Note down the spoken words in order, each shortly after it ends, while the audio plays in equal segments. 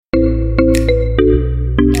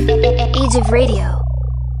Radio.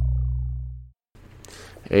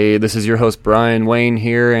 Hey, this is your host Brian Wayne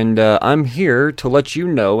here, and I'm here to let you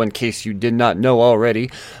know, in case you did not know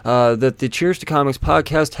already, that the Cheers to Comics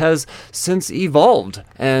podcast has since evolved.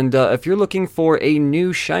 And if you're looking for a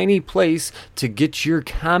new shiny place to get your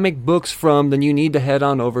comic books from, then you need to head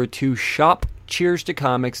on over to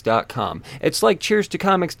shopcheerstocomics.com. It's like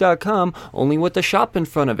cheerstocomics.com, only with the shop in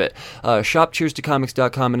front of it.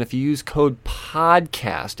 Shopcheerstocomics.com, and if you use code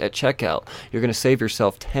PODCAST at checkout, you're going to save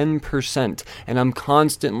yourself 10%. And I'm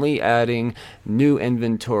constantly adding new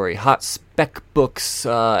inventory, hot spec books,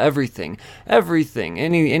 everything,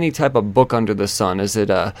 any type of book under the sun. As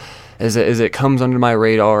it comes under my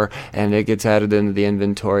radar and it gets added into the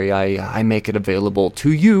inventory, I make it available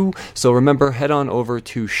to you. So remember, head on over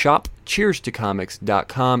to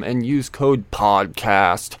shopcheerstocomics.com and use code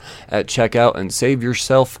PODCAST at checkout and save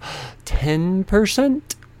yourself 10%.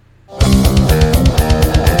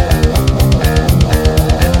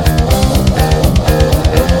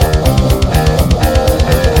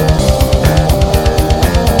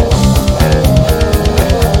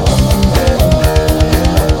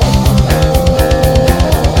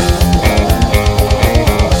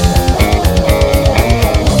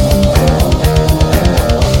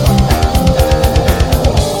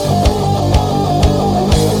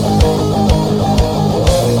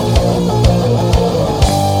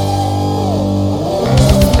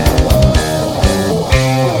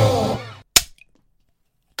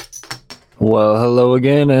 Well, hello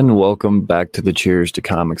again, and welcome back to the Cheers to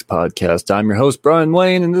Comics podcast. I'm your host, Brian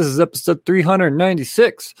Wayne, and this is episode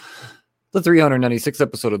 396. The 396th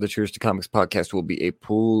episode of the Cheers to Comics podcast will be a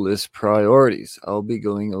Pool List Priorities. I'll be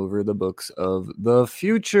going over the books of the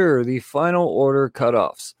future, the final order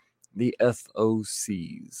cutoffs, the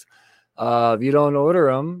FOCs. If you don't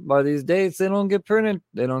order them by these dates, they don't get printed.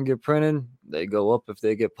 They go up if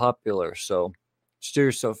they get popular. So, just do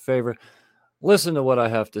yourself a favor. Listen to what I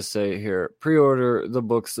have to say here. Pre-order the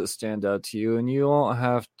books that stand out to you, and you won't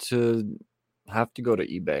have to go to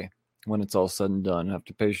eBay when it's all said and done. Have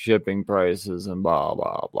to pay shipping prices and blah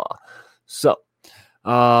blah blah. So,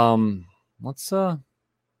 let's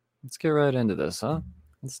get right into this, huh?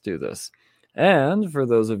 Let's do this. And for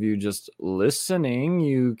those of you just listening,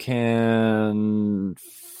 you can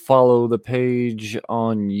follow the page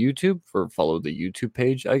on YouTube, or follow the YouTube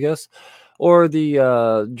page, I guess. Or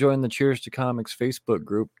join the Cheers to Comics Facebook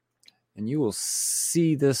group, and you will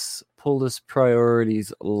see this Pull List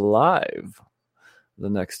Priorities live the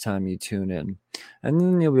next time you tune in. And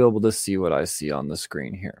then you'll be able to see what I see on the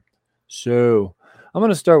screen here. So, I'm going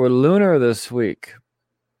to start with Lunar this week.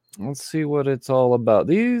 Let's see what it's all about.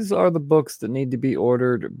 These are the books that need to be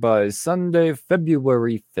ordered by Sunday,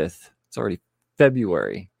 February 5th. It's already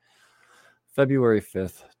February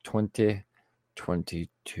 5th, 2022.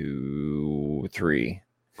 It's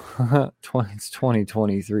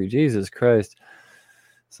 2023. Jesus Christ.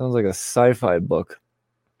 Sounds like a sci-fi book.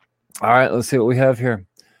 All right, let's see what we have here.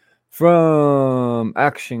 From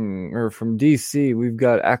DC, we've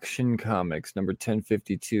got Action Comics number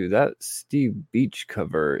 1052. That Steve Beach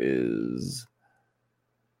cover is,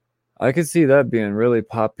 I could see that being really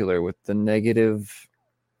popular with the negative.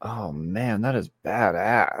 Oh man, that is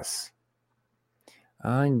badass.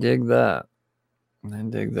 I dig that. I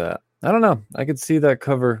don't know. I could see that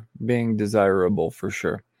cover being desirable for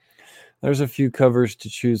sure. There's a few covers to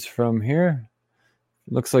choose from here.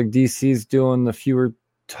 Looks like DC's doing the fewer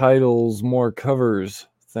titles, more covers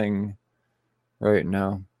thing right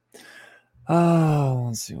now. Oh,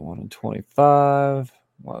 let's see. 1 in 25.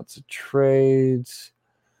 Lots of trades.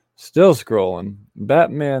 Still scrolling.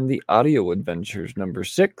 Batman The Audio Adventures number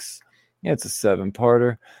 6. Yeah, it's a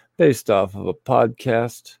 7-parter. Based off of a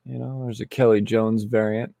podcast. You know, there's a Kelly Jones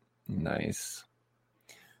variant. Nice.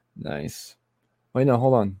 Wait, no,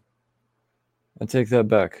 hold on. I take that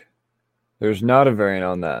back. There's not a variant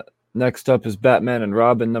on that. Next up is Batman and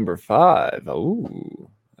Robin number 5.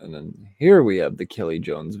 Ooh. And then here we have the Kelly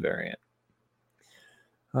Jones variant.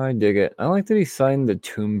 I dig it. I like that he signed the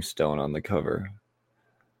tombstone on the cover.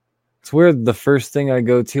 It's weird. The first thing I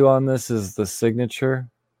go to on this is the signature.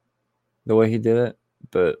 The way he did it.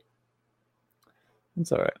 But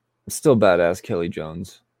it's all right. It's still badass Kelly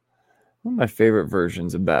Jones. One of my favorite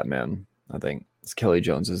versions of Batman, I think, is Kelly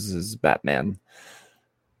Jones's Batman.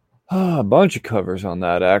 A bunch of covers on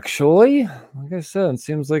that, actually. Like I said, it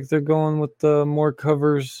seems like they're going with the more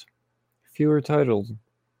covers, fewer titles.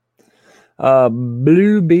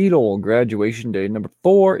 Blue Beetle, Graduation Day, number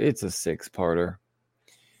 4. It's a 6-parter.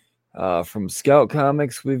 From Scout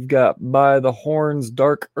Comics, we've got By the Horns,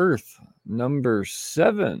 Dark Earth, number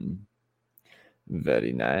 7.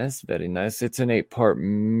 Very nice, very nice. It's an 8-part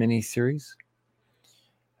miniseries.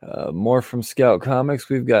 More from Scout Comics.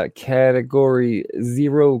 We've got Category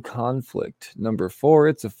Zero Conflict, number 4.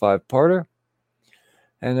 It's a 5-parter.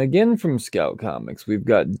 And again from Scout Comics, we've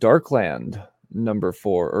got Darkland, number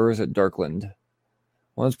 4. Or is it Darkland?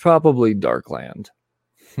 Well, it's probably Darkland.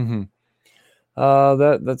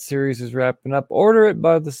 That series is wrapping up. Order it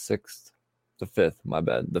by the 5th. The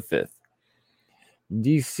 5th.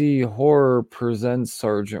 DC Horror presents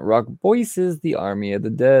Sergeant Rock Voices the Army of the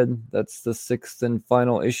Dead. That's the 6th and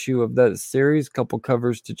final issue of that series. Couple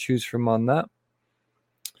covers to choose from on that.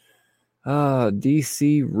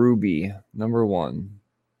 DC Ruby, number 1.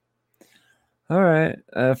 All right.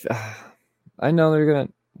 I know they're going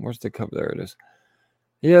to... Where's the cover? There it is.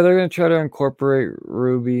 Yeah, they're going to try to incorporate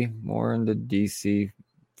Ruby more into DC.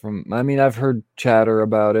 I've heard chatter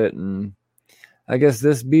about it, and I guess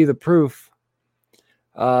this be the proof.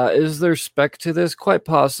 Is there spec to this? Quite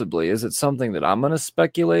possibly. Is it something that I'm going to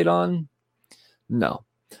speculate on? No.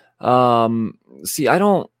 See, I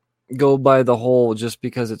don't go by the whole just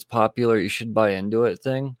because it's popular, you should buy into it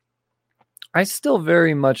thing. I still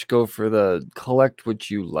very much go for the collect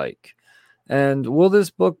what you like. And will this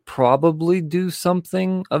book probably do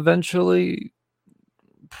something eventually?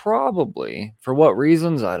 Probably. For what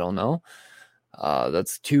reasons? I don't know.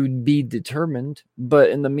 That's to be determined. But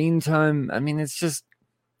in the meantime, it's just...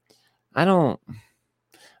 I don't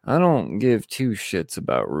give two shits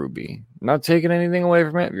about Ruby. I'm not taking anything away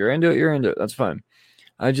from it. If you're into it, you're into it. That's fine.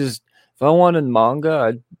 If I wanted manga,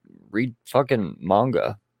 I'd read fucking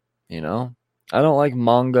manga. I don't like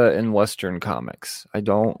manga in Western comics. I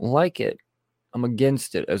don't like it. I'm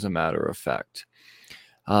against it, as a matter of fact.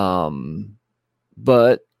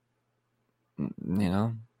 But,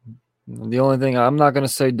 the only thing, I'm not going to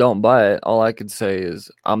say don't buy it. All I could say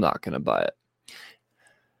is I'm not going to buy it.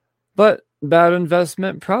 But bad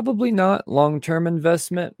investment? Probably not. Long-term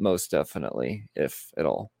investment? Most definitely, if at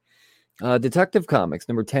all. Detective Comics,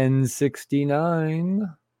 number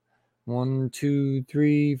 1069. 1, 2,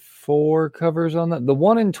 3, 4 covers on that. The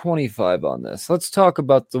 1 in 25 on this. Let's talk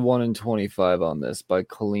about the 1 in 25 on this by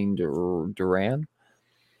Colleen Duran.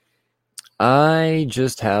 I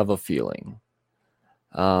just have a feeling.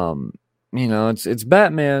 It's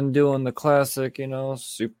Batman doing the classic,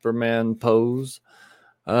 Superman pose.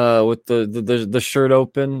 With the shirt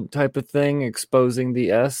open type of thing, exposing the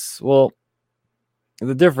S. Well,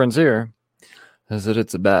 the difference here is that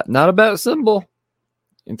it's a bat. Not a bat symbol.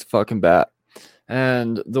 It's a fucking bat.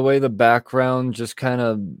 And the way the background just kind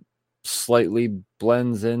of slightly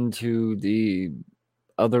blends into the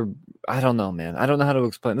other... I don't know, man. I don't know how to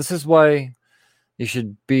explain. This is why you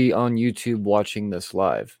should be on YouTube watching this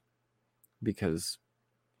live. Because,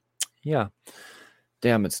 yeah.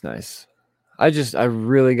 Damn, it's nice. I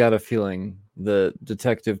really got a feeling the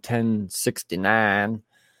Detective 1069,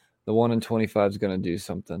 the 1 in 25 is going to do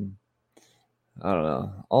something. I don't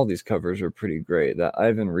know. All these covers are pretty great. That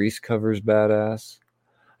Ivan Reis cover is badass.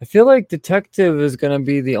 I feel like Detective is going to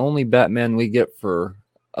be the only Batman we get for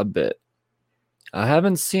a bit. I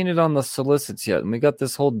haven't seen it on the solicits yet. And we got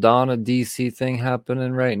this whole Dawn of DC thing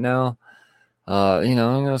happening right now.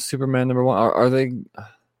 Superman number 1. Are they...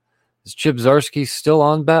 Is Chip Zdarsky still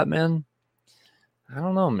on Batman? I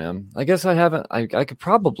don't know, man. I guess I haven't. I could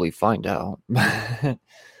probably find out.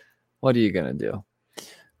 What are you gonna do?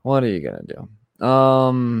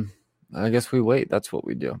 I guess we wait. That's what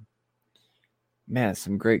we do. Man,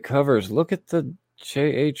 some great covers. Look at the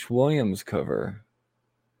J.H. Williams cover.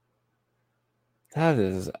 That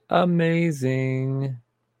is amazing.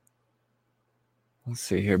 Let's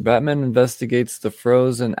see here. Batman investigates the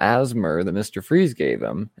frozen asthma that Mr. Freeze gave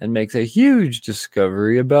him and makes a huge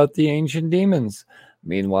discovery about the ancient demons.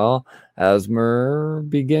 Meanwhile, asthma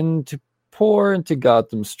begin to pour into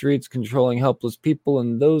Gotham streets, controlling helpless people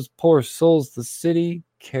and those poor souls the city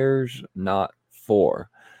cares not for.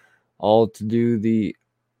 All to do the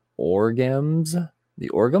orgams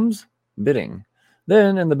bidding.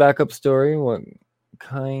 Then, in the backup story, what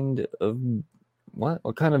kind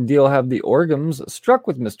of deal have the orgams struck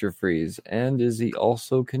with Mr. Freeze? And is he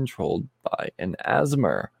also controlled by an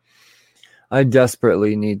asthma? I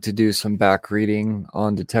desperately need to do some back reading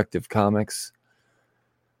on Detective Comics.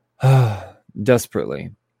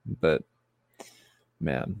 Desperately. But,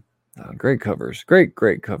 man, great covers. Great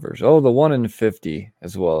covers. Oh, the 1 in 50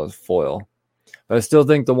 as well as foil. But I still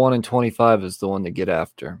think the 1 in 25 is the one to get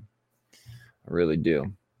after. I really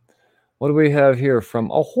do. What do we have here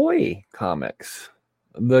from Ahoy Comics?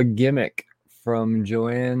 The Gimmick from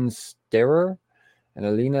Joanne Sterer and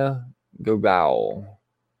Alina Gobau.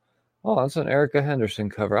 Oh, that's an Erica Henderson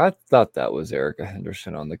cover. I thought that was Erica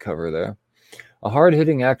Henderson on the cover there. a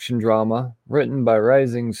hard-hitting action drama written by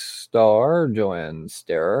rising star Joanne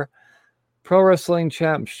Starer. Pro wrestling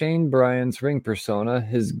champ Shane Bryan's ring persona,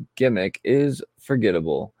 his gimmick, is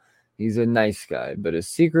forgettable. He's a nice guy, but his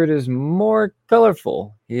secret is more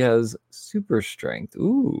colorful. He has super strength.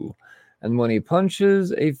 Ooh. And when he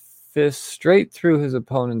punches a fist straight through his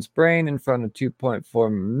opponent's brain in front of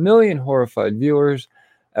 2.4 million horrified viewers,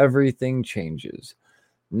 everything changes.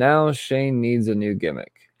 Now Shane needs a new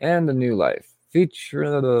gimmick and a new life.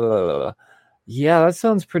 Feature. Yeah, that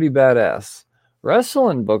sounds pretty badass.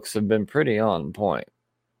 Wrestling books have been pretty on point.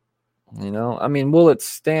 You know, I mean, will it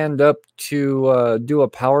stand up to do a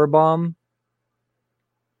power bomb?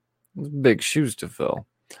 Big shoes to fill.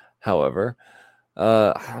 However,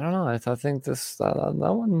 I don't know. I think this that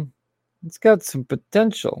one, it's got some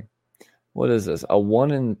potential. What is this? A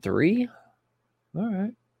 1 in 3?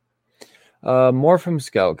 All right. More from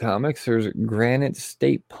Scout Comics. There's Granite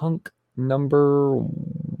State Punk number.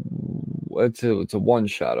 It's a one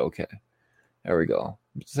shot. Okay, there we go.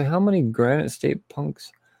 So how many Granite State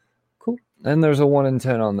Punks? Cool. And there's a 1 in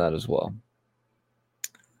 10 on that as well.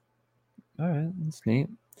 All right, that's neat.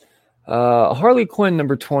 Harley Quinn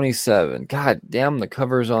number 27. God damn, the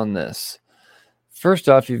covers on this. First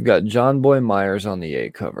off, you've got John Boy Myers on the A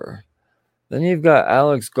cover. Then you've got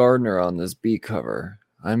Alex Gardner on this B cover.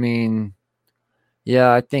 I mean,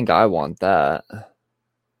 yeah, I think I want that.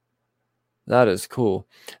 That is cool.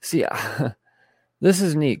 See, this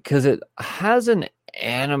is neat because it has an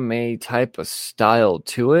anime type of style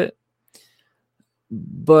to it,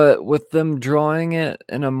 but with them drawing it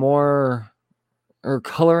in a more, or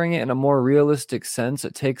coloring it in a more realistic sense,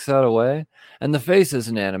 it takes that away. And the face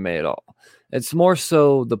isn't anime at all. It's more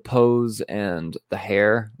so the pose and the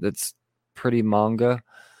hair that's pretty manga.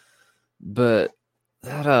 But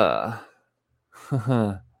that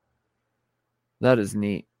that is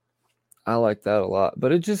neat. I like that a lot.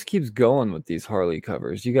 But it just keeps going with these Harley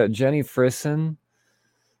covers. You got Jenny Frisson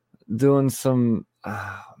doing some,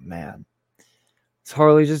 oh man. It's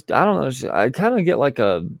Harley just, I don't know. I kind of get like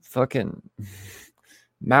a fucking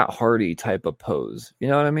Matt Hardy type of pose. You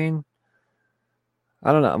know what I mean?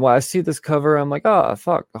 I don't know. Well, I see this cover, I'm like, oh,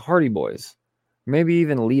 fuck, the Hardy Boys. Maybe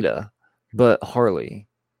even Lita, but Harley.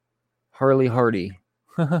 Harley Hardy.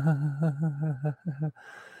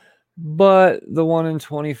 But the 1 in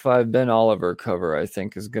 25 Ben Oliver cover, I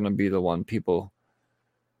think, is going to be the one people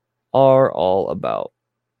are all about.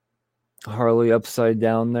 Harley upside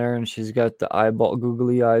down there, and she's got the eyeball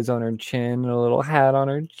googly eyes on her chin and a little hat on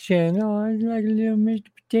her chin. Oh, it's like a little Mr.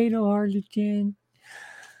 Potato Harley chin.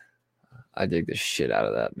 I dig the shit out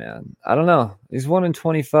of that, man. I don't know. These 1 in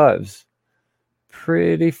 25s.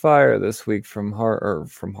 Pretty fire this week from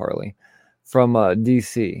Harley. From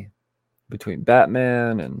DC. Between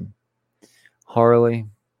Batman and Harley.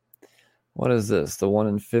 What is this? The 1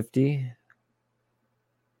 in 50?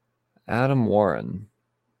 Adam Warren.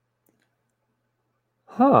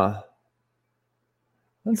 Huh.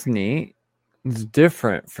 That's neat. It's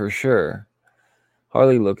different for sure.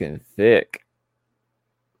 Harley looking thick.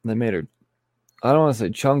 They made her, I don't want to say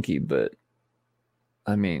chunky, but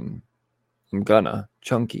I mean, I'm gonna.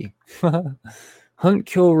 Chunky. Hunt,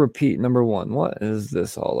 Kill, Repeat number 1. What is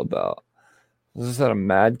this all about? Is this at a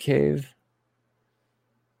Mad Cave?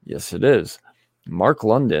 Yes, it is. Mark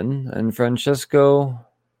London and Francesco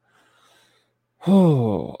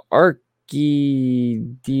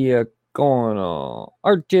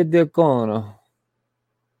Archidiacono,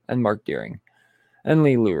 and Mark Deering, and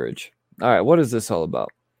Lee Luridge. All right, what is this all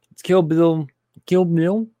about? It's Kill Bill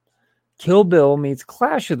meets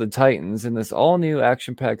Clash of the Titans in this all-new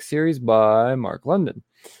action-packed series by Mark London.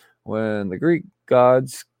 When the Greek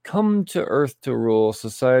gods come to Earth to rule,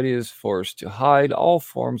 society is forced to hide all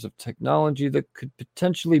forms of technology that could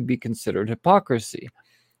potentially be considered hypocrisy.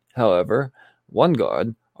 However, one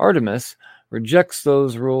god, Artemis, rejects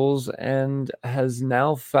those rules and has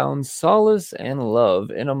now found solace and love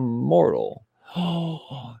in a mortal.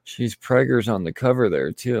 She's preggers on the cover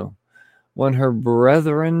there, too. When her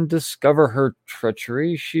brethren discover her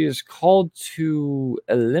treachery, she is called to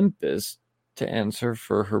Olympus to answer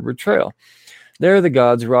for her betrayal. There, the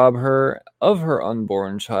gods rob her of her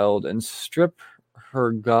unborn child and strip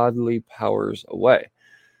her godly powers away.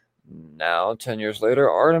 Now, 10 years later,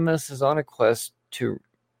 Artemis is on a quest to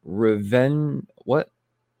revenge. What?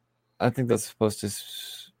 I think that's supposed to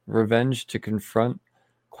revenge to confront.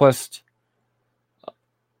 Quest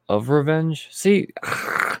of revenge? See,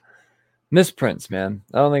 misprints, man.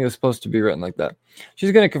 I don't think it was supposed to be written like that.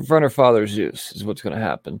 She's going to confront her father, Zeus, is what's going to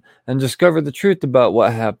happen, and discover the truth about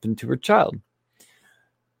what happened to her child.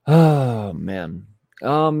 Oh, man.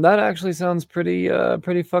 That actually sounds pretty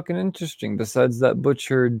fucking interesting. Besides that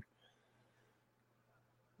butchered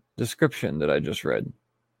description that I just read.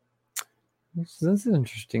 That's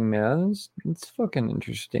interesting, man. It's fucking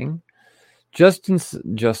interesting. Justin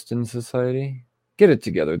Society. Get it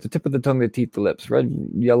together. The tip of the tongue, the teeth, the lips. Red,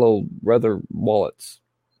 yellow, leather wallets.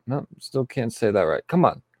 No, still can't say that right. Come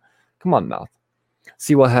on, mouth.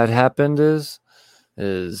 See what had happened is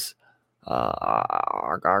there's something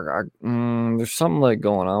like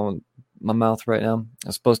going on with my mouth right now. I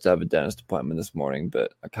was supposed to have a dentist appointment this morning,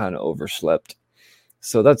 but I kind of overslept.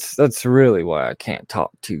 So that's really why I can't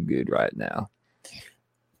talk too good right now.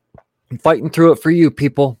 I'm fighting through it for you,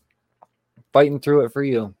 people. Fighting through it for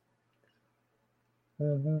you.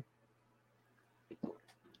 Me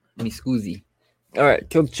scoozy. All right,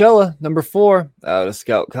 Killcella, number 4, out of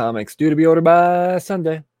Scout Comics, due to be ordered by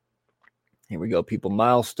Sunday. Here we go, people.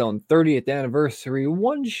 Milestone 30th anniversary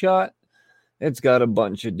one shot. It's got a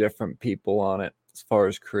bunch of different people on it as far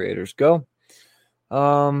as creators go.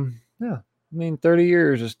 Yeah, I mean, 30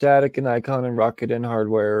 years of Static and Icon and Rocket and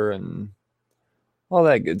Hardware and all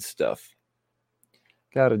that good stuff.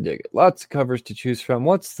 Gotta dig it. Lots of covers to choose from.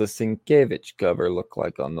 What's the Sienkiewicz cover look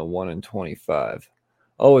like on the 1 in 25?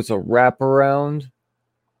 Oh, it's a wraparound.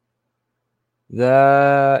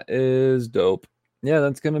 That is dope. Yeah,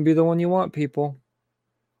 that's going to be the one you want, people.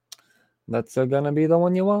 That's going to be the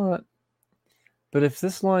one you want. But if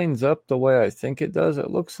this lines up the way I think it does,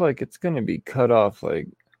 it looks like it's going to be cut off like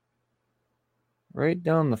right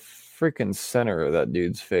down the freaking center of that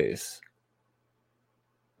dude's face.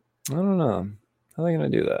 I don't know. How are they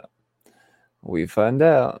going to do that? We find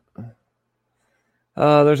out.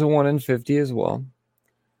 There's a 1 in 50 as well.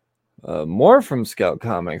 More from Scout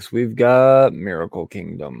Comics. We've got Miracle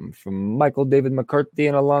Kingdom from Michael David McCarthy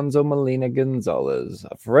and Alonzo Molina Gonzalez.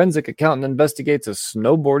 A forensic accountant investigates a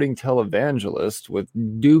snowboarding televangelist with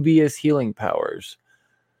dubious healing powers.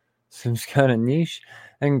 Seems kind of niche.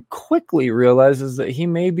 And quickly realizes that he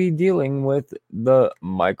may be dealing with the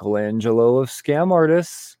Michelangelo of scam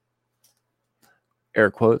artists. Air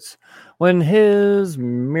quotes. When his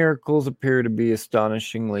miracles appear to be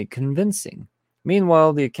astonishingly convincing.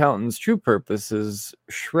 Meanwhile, the accountant's true purpose is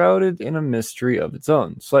shrouded in a mystery of its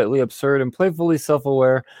own. Slightly absurd and playfully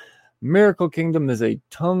self-aware, Miracle Kingdom is a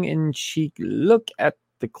tongue-in-cheek look at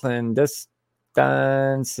the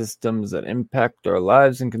clandestine systems that impact our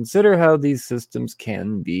lives and consider how these systems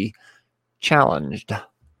can be challenged. All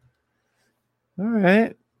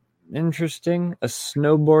right. Interesting. A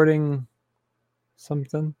snowboarding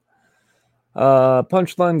something.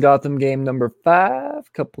 Punchline Gotham game number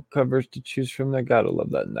 5. Couple covers to choose from there. Gotta love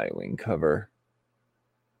that Nightwing cover.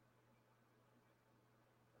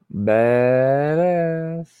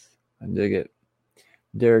 Badass. I dig it.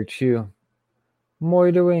 Derek Chu.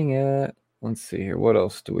 More doing it. Let's see here. What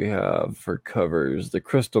else do we have for covers? The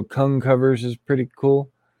Crystal Kung covers is pretty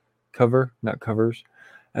cool. Cover, not covers.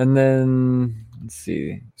 And then, let's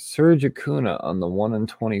see. Serge Acuna on the 1 in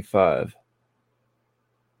 25.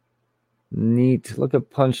 Neat. Look at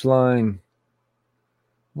Punchline.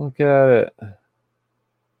 Look at it.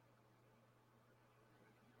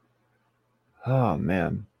 Oh,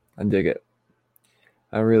 man. I dig it.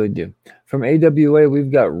 I really do. From AWA, we've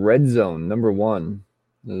got Red Zone, number 1.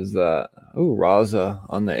 There's that. Oh, Raza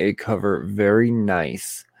on the A cover. Very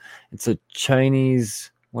nice. It's a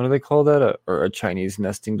Chinese, what do they call that? A Chinese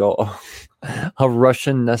nesting doll. A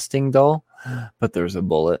Russian nesting doll. But there's a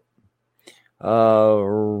bullet.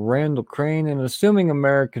 Randall Crane, an assuming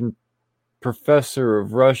American professor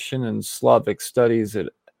of Russian and Slavic studies at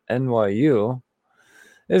NYU,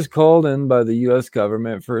 is called in by the U.S.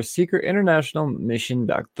 government for a secret international mission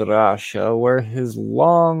back to Russia, where his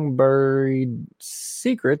long-buried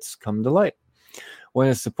secrets come to light. When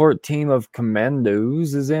a support team of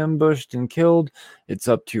commandos is ambushed and killed, it's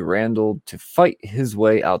up to Randall to fight his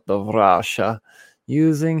way out of Russia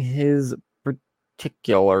using his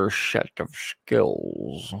particular set of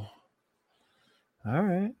skills. All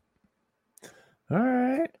right. Look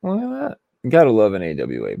at that. Gotta love an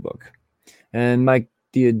AWA book. And Mike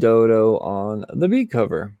Diodato on the B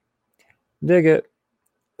cover. Dig it.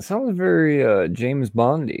 Sounds very James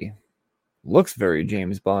Bondy. Looks very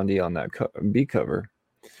James Bondy on that B cover.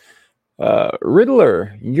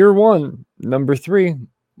 Riddler, year 1, number 3.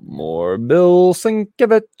 More Bill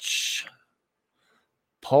Sienkiewicz.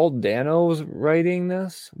 Paul Dano's writing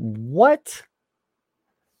this? What?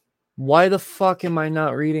 Why the fuck am I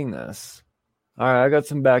not reading this? All right, I got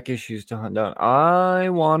some back issues to hunt down. I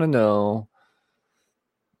want to know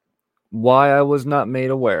why I was not made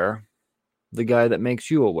aware, the guy that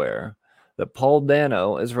makes you aware, that Paul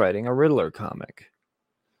Dano is writing a Riddler comic.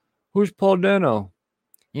 Who's Paul Dano?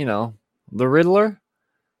 you know, the Riddler.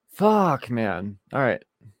 Fuck, man. All right.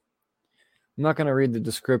 I'm not going to read the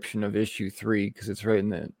description of issue 3 because it's right in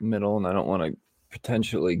the middle, and I don't want to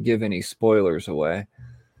potentially give any spoilers away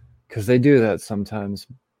because they do that sometimes.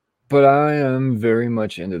 But I am very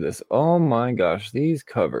much into this. Oh my gosh, these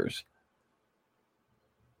covers.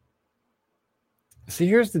 See,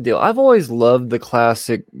 here's the deal. I've always loved the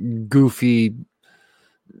classic goofy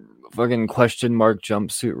fucking question mark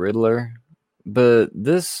jumpsuit Riddler. But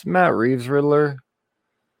this Matt Reeves Riddler,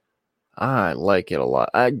 I like it a lot.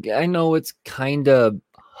 I know it's kind of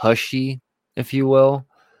hushy, if you will,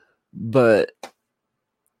 but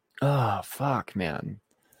oh fuck, man,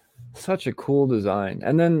 such a cool design.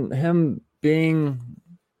 And then him being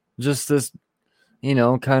just this,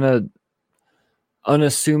 kind of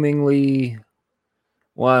unassumingly,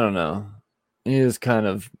 well, I don't know. He is kind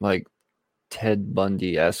of like Ted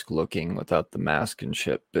Bundy-esque looking without the mask and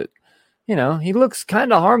shit, but he looks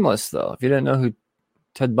kind of harmless though. If you didn't know who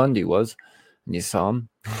Ted Bundy was and you saw him.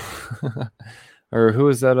 Or who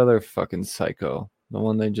was that other fucking psycho? The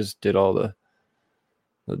one they just did all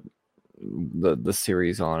the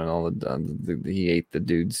series on, and all the he ate the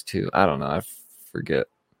dudes too. I don't know. I forget.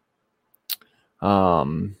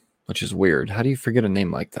 Which is weird. How do you forget a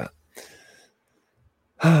name like that?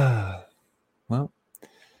 Well,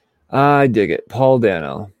 I dig it. Paul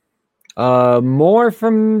Dano. More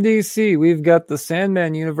from DC. We've got the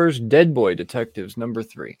Sandman Universe Dead Boy Detectives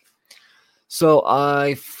 #3. So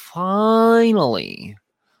I finally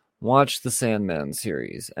watched the Sandman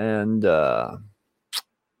series, and it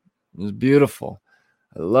was beautiful.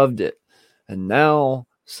 I loved it. And now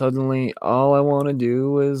suddenly all I want to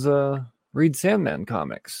do is read Sandman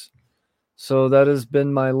comics. So that has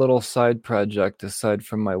been my little side project aside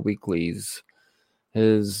from my weeklies.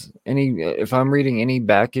 If I'm reading any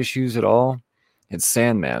back issues at all, it's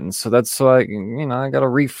Sandman. So that's so I got to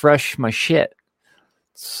refresh my shit.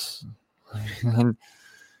 It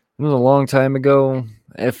was a long time ago,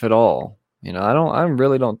 if at all. I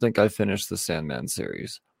really don't think I finished the Sandman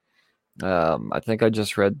series. I think I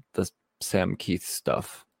just read the Sam Keith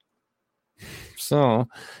stuff. So,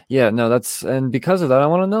 yeah, no, and because of that, I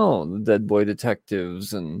want to know the Dead Boy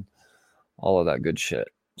Detectives and all of that good shit,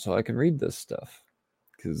 so I can read this stuff.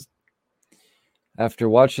 Because after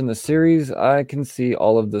watching the series, I can see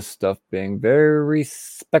all of this stuff being very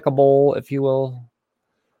respectable, if you will.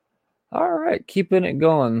 All right, keeping it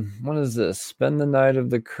going. What is this? Spend the Night of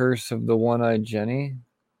the Curse of the One-Eyed Jenny?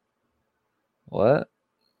 What?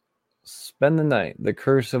 Spend the Night, the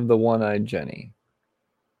Curse of the One-Eyed Jenny.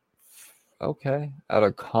 Okay. Out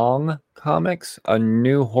of Kong Comics, a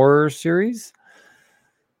new horror series.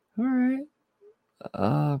 All right.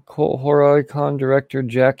 Cult horror icon director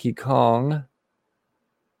Jackie Kong.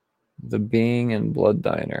 The Being and Blood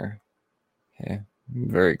Diner. Okay.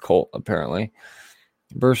 Very cult, apparently.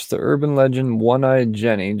 Bursts the urban legend One-Eyed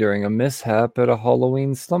Jenny during a mishap at a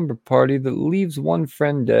Halloween slumber party that leaves one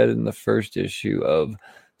friend dead in the first issue of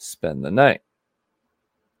Spend the Night.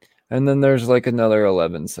 And then there's like another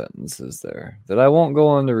 11 sentences there that I won't go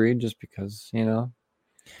on to read just because,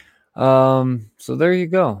 So there you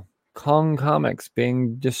go. Kong Comics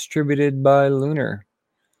being distributed by Lunar.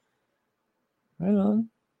 Right on.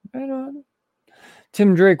 Right on.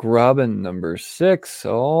 Tim Drake Robin #6.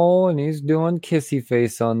 Oh, and he's doing kissy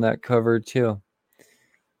face on that cover too.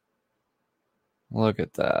 Look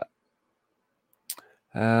at that.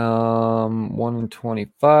 1 in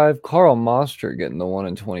 25. Carl Mostert getting the 1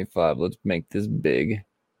 in 25. Let's make this big.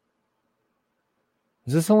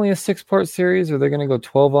 Is this only a 6-part series? Are they going to go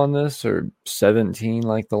 12 on this, or 17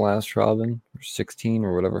 like the last Robin, or 16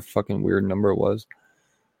 or whatever fucking weird number it was?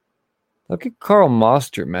 Look at Carl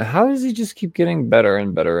Mostert, man. How does he just keep getting better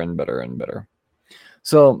and better and better and better?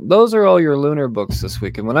 So those are all your Lunar books this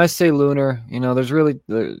week. And when I say Lunar,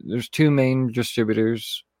 there's two main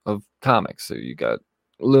distributors of comics. So you got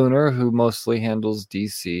Lunar, who mostly handles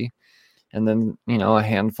DC, and then a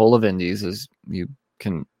handful of indies, as you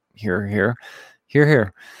can hear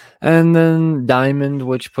here, and then Diamond,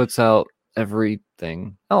 which puts out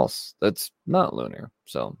everything else that's not Lunar.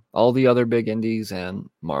 So all the other big indies and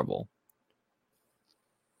Marvel.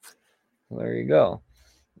 There you go.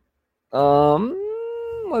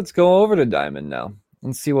 Let's go over to Diamond now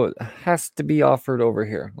and see what has to be offered over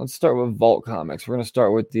here. Let's start with Vault Comics. We're going to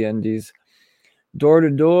start with the indies. Door to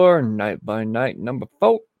Door, Night by Night,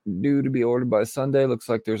 #4, due to be ordered by Sunday. Looks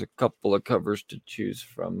like there's a couple of covers to choose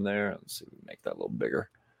from there. Let's see if we can make that a little bigger.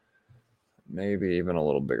 Maybe even a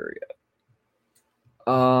little bigger yet.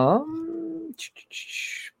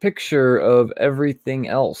 Picture of Everything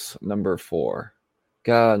Else, #4.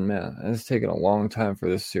 God, man, it's taken a long time for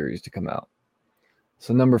this series to come out.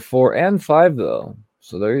 So number 4 and 5 though.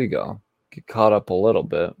 So there you go. Get caught up a little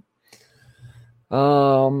bit.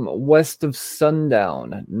 West of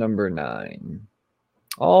Sundown, number 9.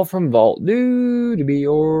 All from Vault, due to be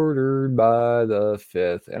ordered by the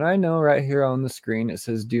 5th. And I know right here on the screen it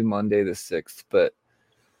says due Monday the 6th, but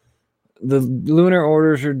the lunar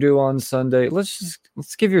orders are due on Sunday. Let's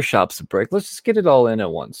give your shops a break. Let's just get it all in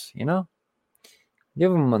at once, you know?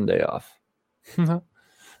 Give them Monday off. Hair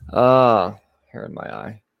in my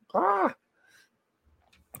eye.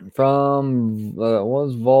 From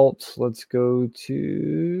was Vault. Let's go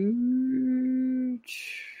to.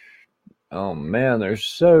 Oh man, there's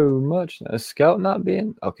so much. A Scout not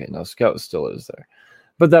being okay. No, Scout still is there,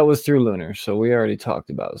 but that was through Lunar, so we already talked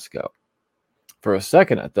about Scout. For a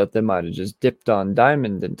second, I thought they might have just dipped on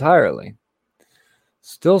Diamond entirely.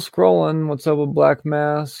 Still scrolling. What's up with Black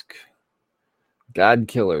Mask? God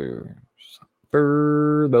Killer.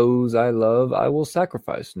 For those I love, I will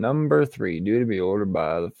sacrifice. Number 3, due to be ordered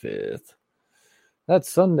by the 5th. That's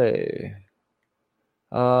Sunday.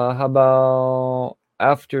 How about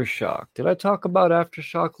Aftershock? Did I talk about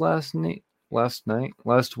Aftershock last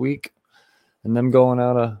week? And them going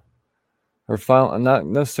out of, or filing, not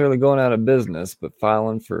necessarily going out of business, but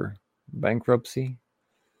filing for bankruptcy?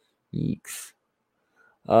 Yeeks.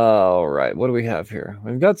 All right, what do we have here?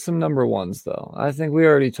 We've got some number 1s, though. I think we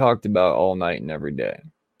already talked about All Night and Every Day.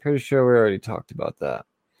 Pretty sure we already talked about that.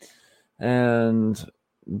 And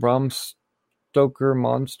Bram Stoker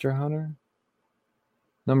Monster Hunter?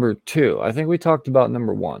 Number 2. I think we talked about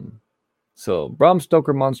number 1. So, Bram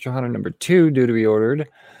Stoker Monster Hunter number 2, due to be ordered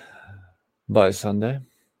by Sunday.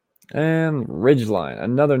 And Ridgeline,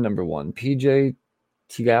 another number 1. PJ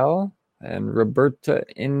Tigal and Roberta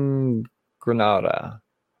Ingranata.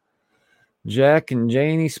 Jack and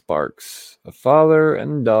Janie Sparks, a father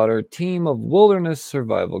and daughter team of wilderness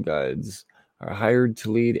survival guides, are hired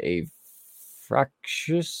to lead a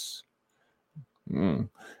fractious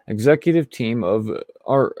executive team on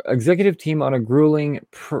a grueling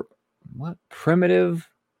primitive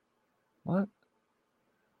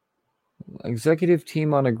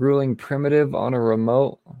on a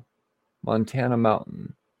remote Montana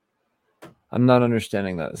mountain. I'm not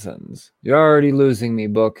understanding that sentence. You're already losing me,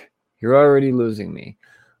 book. You're already losing me.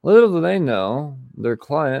 Little do they know, their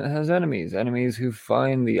client has enemies who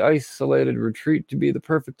find the isolated retreat to be the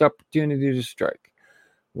perfect opportunity to strike.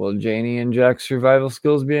 Will Janie and Jack's survival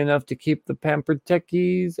skills be enough to keep the pampered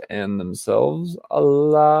techies and themselves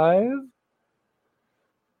alive?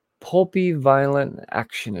 Pulpy, violent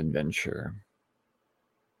action adventure.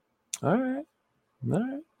 All right.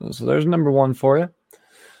 So there's number 1 for you.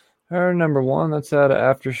 Our number 1, that's out of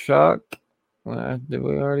Aftershock. Did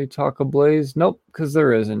we already talk Ablaze? Nope, because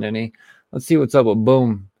there isn't any. Let's see what's up with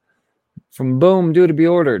Boom. From Boom, due to be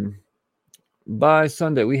ordered by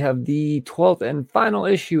Sunday, we have the 12th and final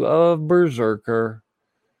issue of Berserker.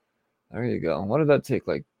 There you go. What did that take?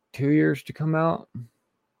 Like 2 years to come out?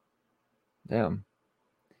 Damn.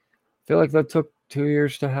 I feel like that took 2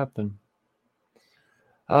 years to happen.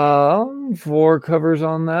 4 covers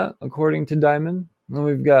on that, according to Diamond. Then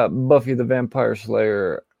we've got Buffy the Vampire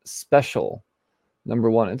Slayer Special.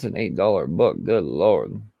 Number 1, it's an $8 book. Good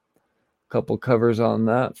Lord. Couple covers on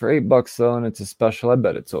that for $8 though, and it's a special. I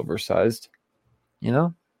bet it's oversized. You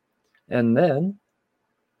know? And then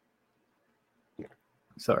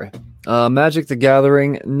Magic the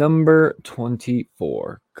Gathering number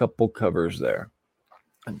 24. Couple covers there.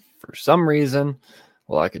 And for some reason,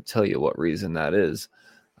 well, I could tell you what reason that is.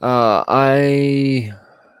 I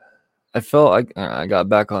felt like I got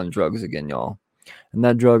back on drugs again, y'all. And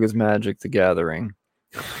that drug is Magic the Gathering.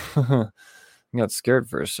 You got scared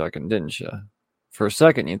for a second, didn't you? For a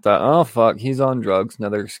second, you thought, oh, fuck, he's on drugs.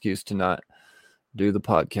 Another excuse to not do the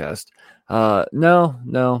podcast.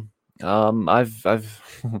 No. I've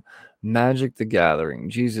Magic the Gathering.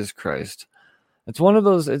 Jesus Christ. It's one of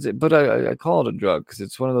those, but I call it a drug because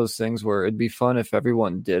it's one of those things where it'd be fun if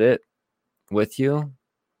everyone did it with you.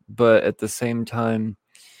 But at the same time,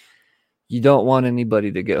 you don't want anybody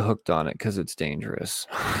to get hooked on it because it's dangerous.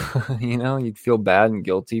 You know, you'd feel bad and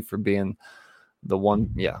guilty for being the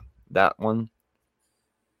one. Yeah, that one.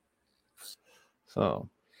 So,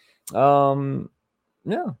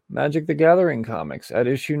 yeah, Magic the Gathering comics at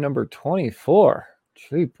issue number 24.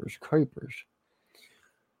 Jeepers creepers.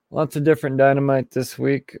 Lots of different Dynamite this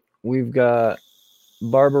week. We've got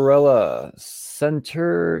Barbarella,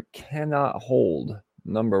 Center Cannot Hold,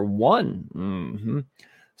 number 1.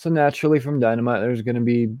 So naturally from Dynamite, there's going to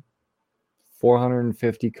be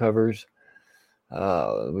 450 covers.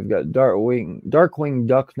 We've got Darkwing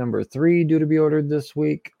Duck number 3 due to be ordered this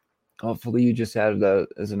week. Hopefully you just added that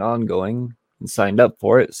as an ongoing. and signed up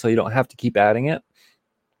for it, so you don't have to keep adding it.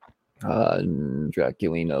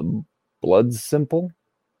 Draculina Blood Simple.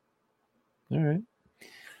 All right.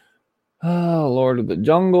 Lord of the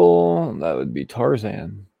Jungle. That would be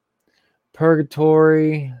Tarzan.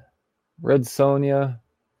 Purgatory. Red Sonja.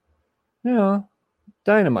 Yeah.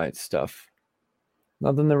 Dynamite stuff.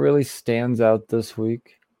 Nothing that really stands out this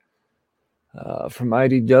week. From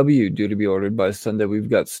IDW, due to be ordered by Sunday, we've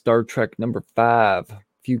got Star Trek number 5.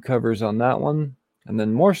 Few covers on that one. And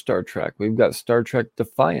then more Star Trek. We've got Star Trek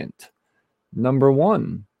Defiant number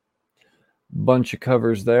 1. Bunch of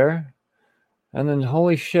covers there. And then,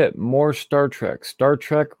 holy shit, more Star Trek. Star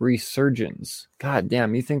Trek Resurgence. God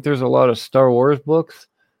damn, you think there's a lot of Star Wars books?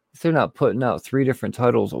 They're not putting out 3 different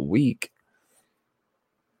titles a week.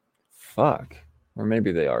 Fuck. Or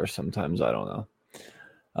maybe they are sometimes, I don't know.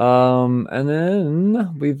 And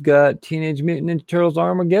then we've got Teenage Mutant Ninja Turtles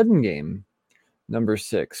Armageddon Game, number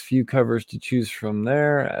 6. Few covers to choose from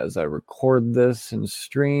there. As I record this and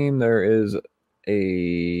stream, there is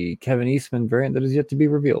a Kevin Eastman variant that is yet to be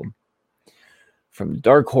revealed. From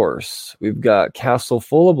Dark Horse, we've got Castle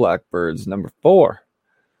Full of Blackbirds, number 4.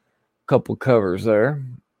 Couple covers there.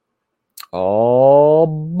 Oh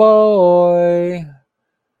boy.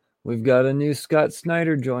 We've got a new Scott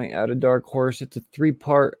Snyder joint out of Dark Horse. It's a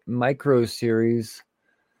 3-part micro series.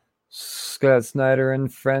 Scott Snyder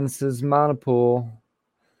and Francis Monopool.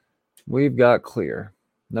 We've got Clear,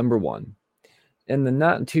 number 1. In the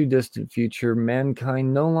not too distant future,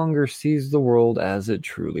 mankind no longer sees the world as it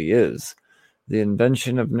truly is. The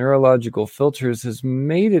invention of neurological filters has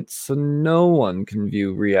made it so no one can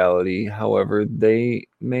view reality however they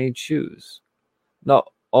may choose.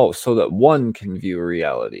 So that one can view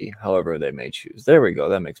reality however they may choose. There we go.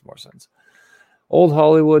 That makes more sense. Old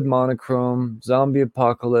Hollywood, monochrome, zombie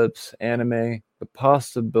apocalypse, anime. The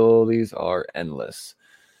possibilities are endless.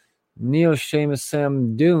 Neo Seamus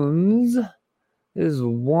Sam Dunes is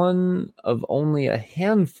one of only a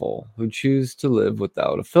handful who choose to live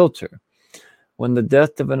without a filter. When the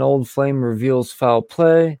death of an old flame reveals foul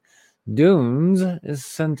play, Dunes is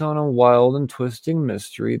sent on a wild and twisting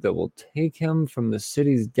mystery that will take him from the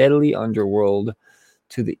city's deadly underworld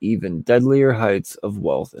to the even deadlier heights of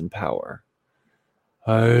wealth and power.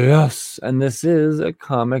 Yes, and this is a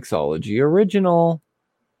Comixology original.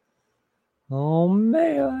 Oh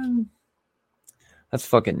man. That's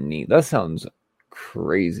fucking neat. That sounds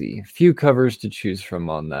crazy. Few covers to choose from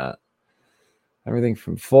on that. Everything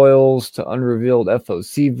from foils to unrevealed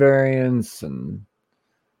FOC variants and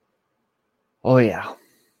oh yeah.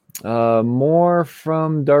 More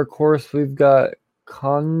from Dark Horse. We've got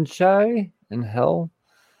Conchai in Hell,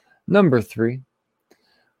 number 3.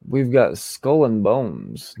 We've got Skull and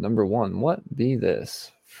Bones, number 1. What be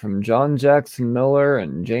this? From John Jackson Miller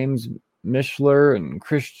and James Mischler and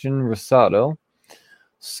Christian Rosado.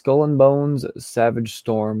 Skull and Bones, Savage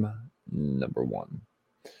Storm, number 1.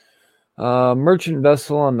 Merchant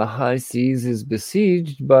vessel on the high seas is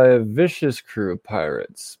besieged by a vicious crew of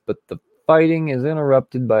pirates, but the fighting is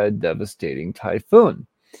interrupted by a devastating typhoon.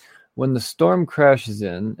 When the storm crashes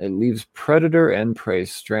in, it leaves predator and prey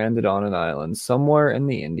stranded on an island somewhere in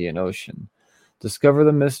the Indian Ocean. Discover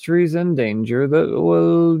the mysteries and danger that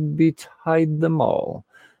will betide them all.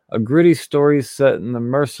 A gritty story set in the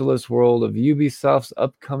merciless world of Ubisoft's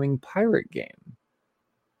upcoming pirate game.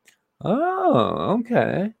 Oh,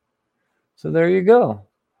 okay. So there you go.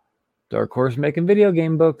 Dark Horse making video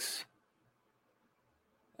game books.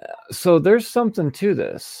 So there's something to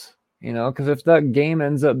this, because if that game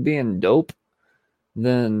ends up being dope,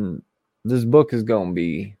 then this book is going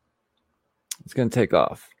to take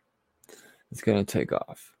off. It's going to take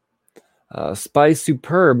off. Spy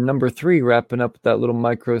Superb, number 3, wrapping up that little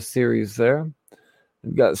micro series there.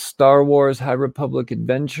 We've got Star Wars High Republic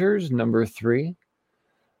Adventures, number 3.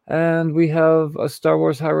 And we have a Star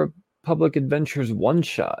Wars High Republic Adventures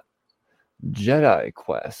one-shot, Jedi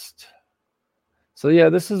Quest. So yeah,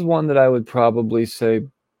 this is one that I would probably say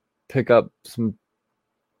pick up some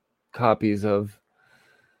copies of.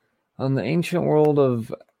 On the ancient world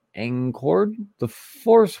of Angkor, the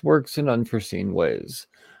Force works in unforeseen ways.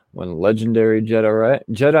 When legendary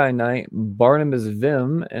Jedi Knight Barnabas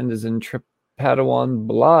Vim and his intrepid Padawan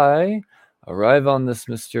Bly arrive on this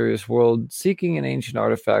mysterious world seeking an ancient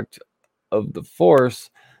artifact of the Force,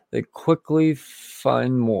 they quickly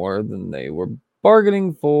find more than they were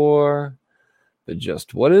bargaining for. But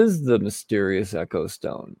just what is the mysterious Echo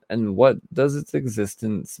Stone, and what does its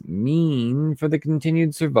existence mean for the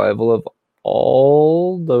continued survival of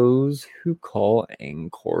all those who call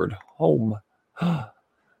Angkor home?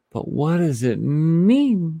 But what does it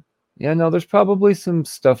mean? Yeah, no, there's probably some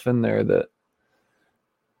stuff in there that,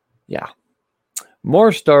 yeah,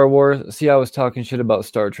 More Star Wars. See, I was talking shit about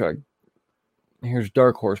Star Trek. Here's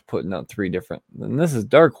Dark Horse putting out 3 different. And this is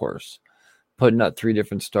Dark Horse putting out 3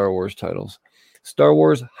 different Star Wars titles. Star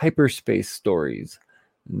Wars Hyperspace Stories,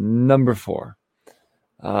 number 4.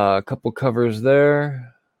 A couple covers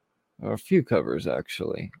there. Or a few covers,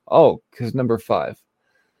 actually. Oh, because number 5.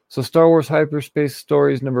 So Star Wars Hyperspace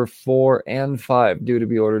Stories number 4 and 5 due to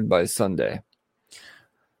be ordered by Sunday.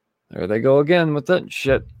 There they go again with that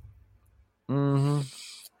shit.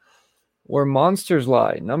 Where Monsters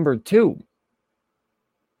Lie, number 2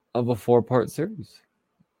 of a 4-part series.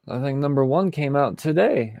 I think number 1 came out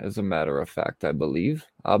today, as a matter of fact, I believe.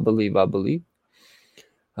 I believe.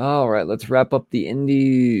 All right, let's wrap up the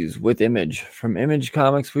indies with Image. From Image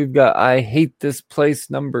Comics, we've got I Hate This Place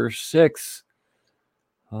number 6.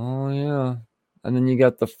 Oh, yeah. And then you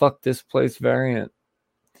got the Fuck This Place variant.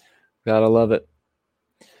 Gotta love it.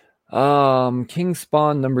 King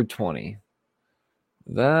Spawn number 20.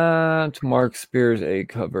 That Mark Spears A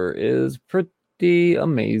cover is pretty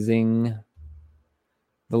amazing.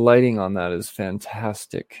 The lighting on that is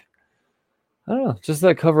fantastic. I don't know, just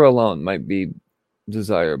that cover alone might be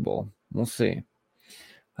desirable. We'll see.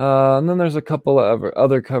 And then there's a couple of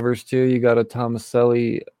other covers too. You got a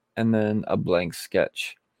Tomaselli and then a blank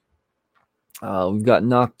sketch. We've got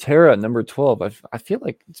Noctera number 12. I feel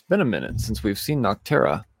like it's been a minute since we've seen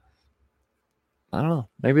Noctera. I don't know.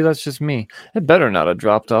 Maybe that's just me. It better not have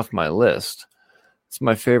dropped off my list. It's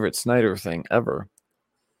my favorite Snyder thing ever.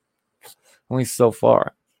 At least so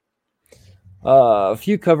far. A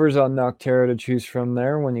few covers on Noctera to choose from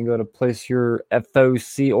there when you go to place your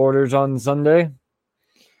FOC orders on Sunday.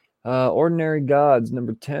 Ordinary Gods,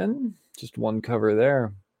 number 10. Just one cover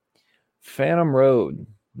there. Phantom Road,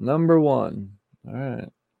 number 1. All right.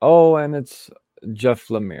 Oh, and it's Jeff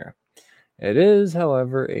Lemire. It is,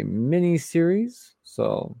 however, a mini-series,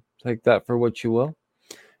 so take that for what you will.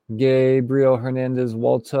 Gabriel Hernandez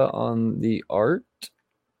Walta on the art.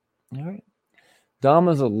 All right. Dom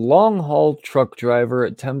is a long-haul truck driver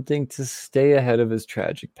attempting to stay ahead of his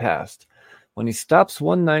tragic past. When he stops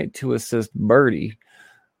one night to assist Birdie,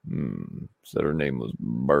 said her name was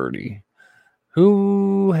Birdie,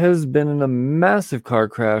 who has been in a massive car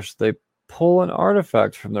crash, they pull an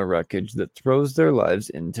artifact from the wreckage that throws their lives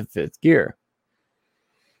into 5th gear.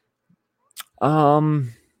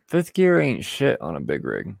 5th gear ain't shit on a big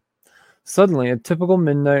rig. Suddenly, a typical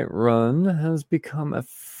midnight run has become a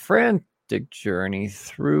frantic journey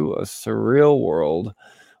through a surreal world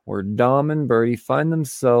where Dom and Birdie find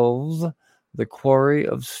themselves the quarry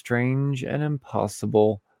of strange and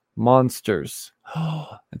impossible monsters.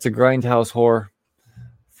 It's a grindhouse horror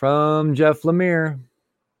from Jeff Lemire.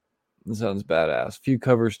 That sounds badass. Few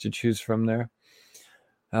covers to choose from there.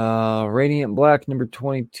 Radiant Black number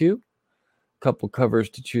 22. Couple covers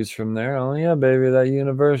to choose from there. Oh yeah, baby, that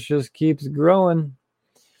universe just keeps growing.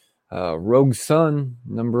 Rogue Sun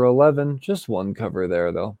number 11. Just one cover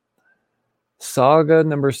there though. Saga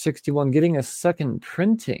number 61 getting a second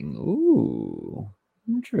printing. Ooh,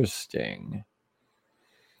 interesting.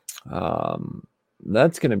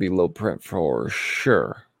 That's going to be low print for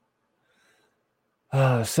sure.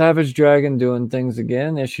 Savage Dragon doing things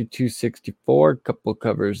again. Issue 264. Couple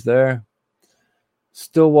covers there.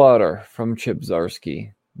 Stillwater from Chip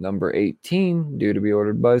Zdarsky. Number 18. Due to be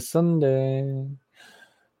ordered by Sunday.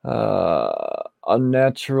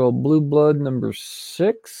 Unnatural Blue Blood number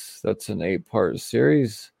 6. That's an 8-part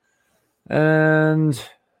series. And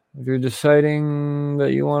if you're deciding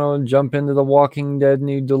that you want to jump into the Walking Dead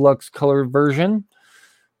new deluxe color version,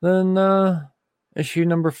 then issue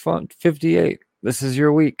number 58. This is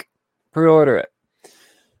your week. Pre-order it.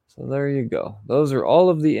 So there you go. Those are all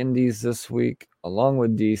of the indies this week, along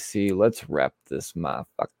with DC. Let's wrap this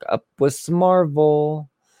motherfucker up with some Marvel.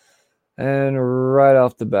 And right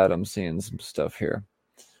off the bat, I'm seeing some stuff here.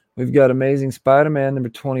 We've got Amazing Spider-Man number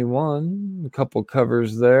 21. A couple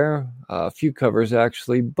covers there. A few covers,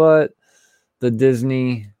 actually. But the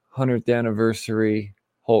Disney 100th anniversary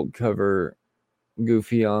Hulk cover,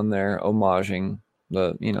 Goofy on there, homaging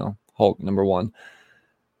the, Hulk number 1.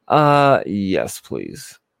 Yes,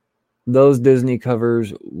 please. Those Disney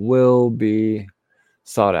covers will be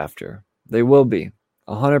sought after. They will be.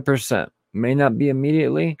 100%. May not be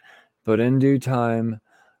immediately, but in due time,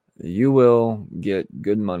 you will get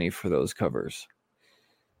good money for those covers.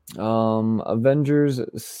 Avengers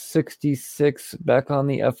 66 back on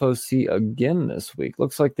the FOC again this week.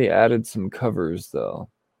 Looks like they added some covers, though.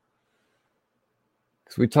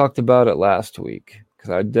 Because we talked about it last week. Because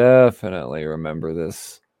I definitely remember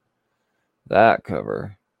that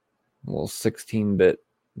cover. A little 16-bit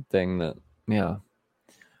thing that, yeah.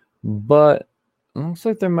 But It looks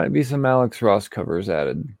like there might be some Alex Ross covers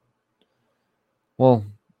added. Well,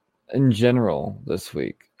 in general this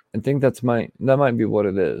week. I think that might be what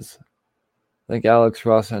it is. I think Alex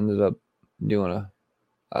Ross ended up doing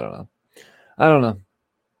I don't know.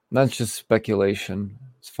 That's just speculation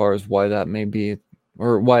as far as why that may be,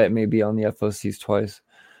 or why it may be on the FOCs twice.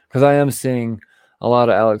 Because I am seeing a lot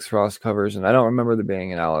of Alex Ross covers, and I don't remember there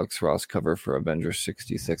being an Alex Ross cover for Avengers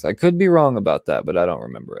 66. I could be wrong about that, but I don't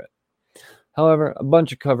remember it. However, a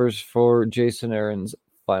bunch of covers for Jason Aaron's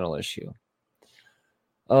final issue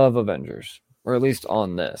of Avengers, or at least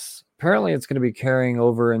on this. Apparently, it's going to be carrying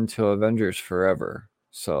over into Avengers Forever.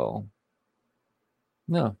 So,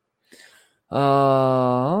 no.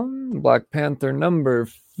 Black Panther number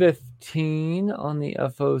 15 on the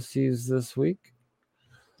FOCs this week.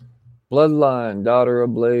 Bloodline, Daughter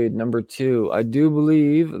of Blade, number 2. I do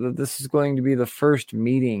believe that this is going to be the first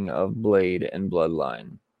meeting of Blade and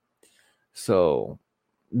Bloodline. So,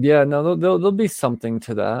 yeah, no, there'll be something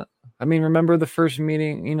to that. I mean, remember the first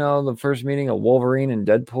meeting, the first meeting of Wolverine and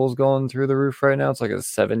Deadpool's going through the roof right now? It's like a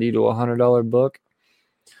 $70 to $100 book.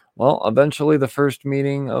 Well, eventually the first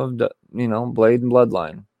meeting of, Blade and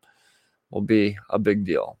Bloodline will be a big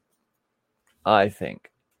deal, I think.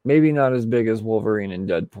 Maybe not as big as Wolverine and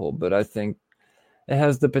Deadpool, but I think it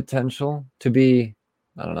has the potential to be,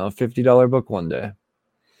 a $50 book one day.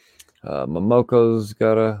 Momoko's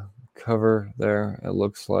got a cover there, it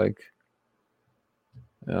looks like.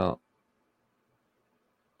 Yeah.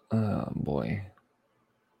 Oh, boy.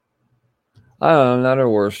 I don't know, not her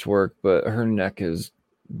worst work, but her neck is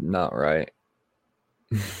not right.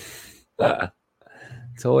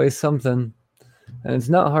 It's always something. And it's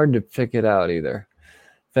not hard to pick it out either.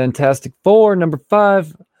 Fantastic Four, number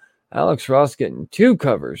 5. Alex Ross getting 2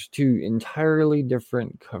 covers. 2 entirely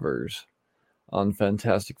different covers on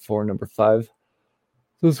Fantastic Four, number 5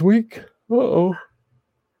 this week. Oh,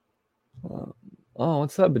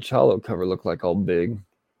 what's that Bachalo cover look like all big?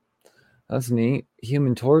 That's neat.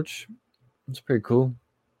 Human Torch. That's pretty cool.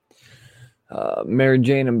 Mary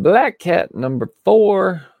Jane and Black Cat, number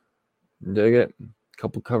 4. Dig it.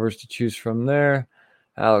 Couple covers to choose from there.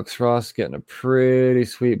 Alex Ross getting a pretty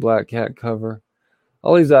sweet Black Cat cover.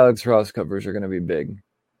 All these Alex Ross covers are going to be big.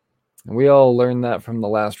 And we all learned that from the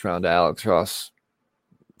last round of Alex Ross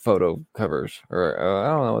photo covers. Or I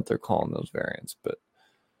don't know what they're calling those variants, but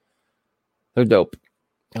they're dope.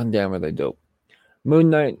 God damn, are they dope. Moon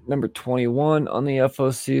Knight, number 21 on the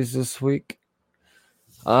FOCs this week.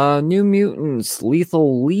 New Mutants,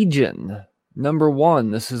 Lethal Legion, number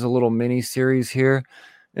 1. This is a little mini-series here.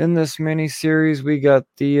 In this mini-series, we got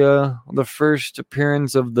the first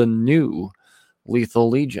appearance of the new Lethal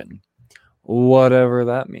Legion, whatever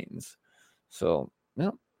that means. So,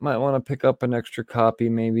 might want to pick up an extra copy,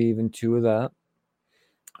 maybe even 2 of that.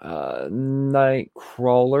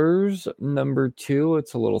 Nightcrawlers, number 2.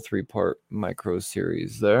 It's a little 3-part micro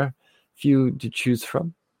series there. Few to choose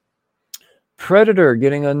from. Predator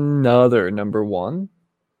getting another number 1.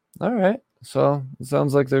 All right. So it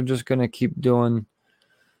sounds like they're just going to keep doing,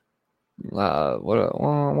 what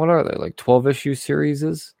are they, like 12-issue series?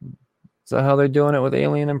 Is that how they're doing it with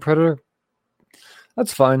Alien and Predator?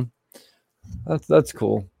 That's fine. That's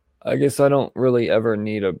cool. I guess I don't really ever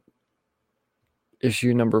need a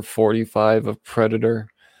issue number 45 of Predator.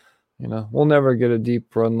 We'll never get a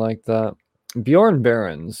deep run like that. Bjorn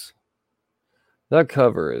Barons. That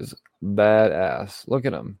cover is badass. Look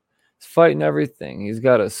at him. He's fighting everything. He's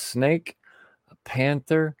got a snake, a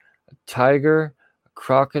panther, a tiger, a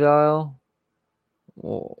crocodile.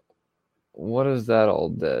 Whoa. What is that all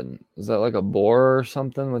dead? Is that like a boar or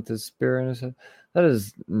something with his spear in his head? That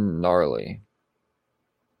is gnarly.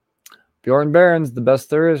 Bjorn Barons, the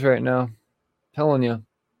best there is right now. Telling you.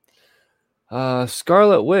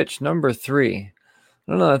 Scarlet Witch, number 3.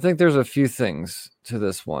 I don't know. I think there's a few things to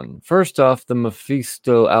this one. First off, the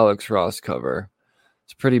Mephisto Alex Ross cover.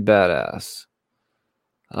 It's pretty badass.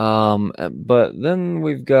 But then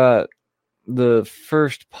we've got the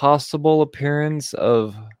first possible appearance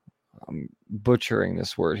of, I'm butchering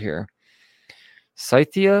this word here,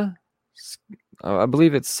 Scythia? I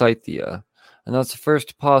believe it's Scythia. And that's the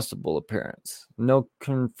first possible appearance. No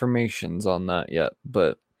confirmations on that yet,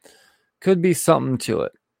 but could be something to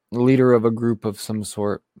it. Leader of a group of some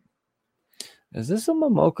sort. Is this a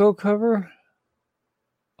Momoko cover?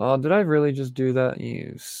 Oh, did I really just do that?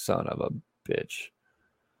 You son of a bitch.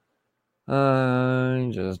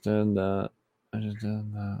 I just did that.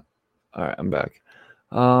 Alright, I'm back.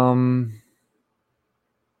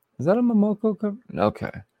 Is that a Momoko cover?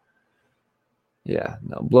 Okay. Yeah,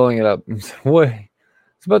 no, blowing it up. What? I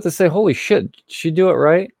was about to say, holy shit, did she do it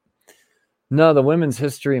right? No, the Women's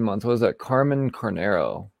History Month. What was that? Carmen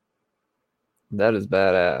Carnero. That is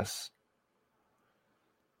badass.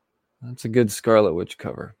 That's a good Scarlet Witch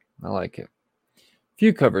cover. I like it.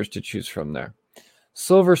 Few covers to choose from there.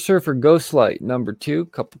 Silver Surfer Ghostlight, number 2.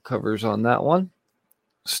 Couple covers on that one.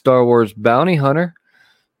 Star Wars Bounty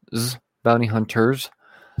Hunters,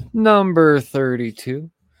 number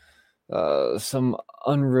 32. Some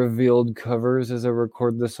unrevealed covers as I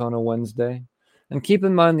record this on a Wednesday. And keep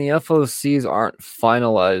in mind the FOCs aren't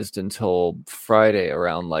finalized until Friday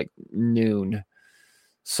around like noon.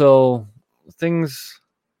 So things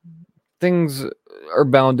are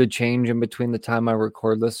bound to change in between the time I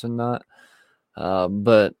record this and not.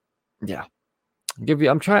 But yeah,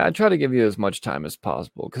 I try to give you as much time as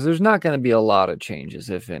possible because there's not going to be a lot of changes,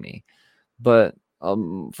 if any. But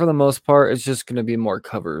for the most part, it's just going to be more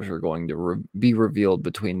covers are going to be revealed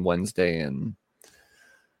between Wednesday and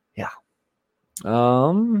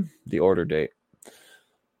the order date.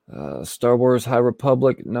 Star Wars High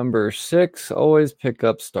Republic number 6. Always pick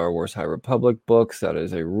up Star Wars High Republic books. That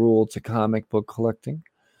is a rule to comic book collecting.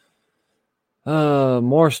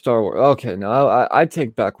 More Star Wars. Okay, no, I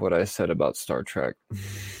take back what I said about Star Trek.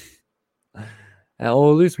 At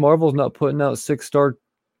least Marvel's not putting out 6 Star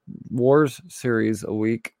Wars series a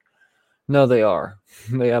week. No, they are.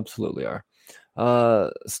 They absolutely are.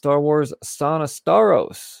 Star Wars Sana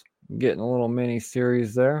Staros. Getting a little mini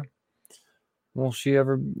series there. Will she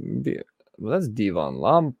ever be? Well, that's Devon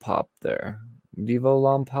Lompop there. Devo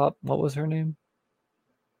Lompop. What was her name?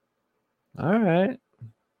 All right.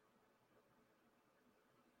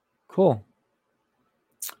 Cool.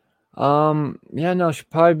 Yeah, no, she'll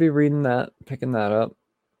probably be reading that, picking that up.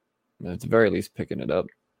 At the very least, picking it up.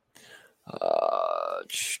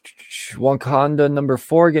 Wakanda number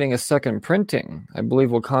 4 getting a second printing. I believe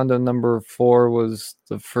Wakanda number 4 was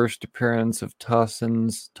the first appearance of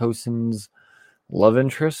Tosin's love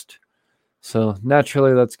interest. So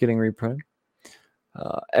naturally that's getting reprinted.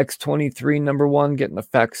 X-23 number 1 getting a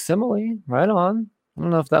facsimile. Right on. I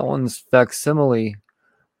don't know if that one's facsimile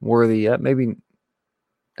worthy yet. Maybe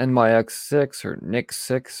NYX6 or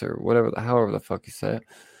Nick6 or whatever, however the fuck you say it.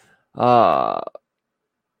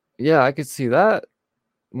 Yeah, I could see that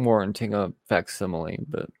warranting a facsimile,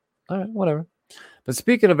 but all right, whatever. But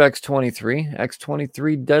speaking of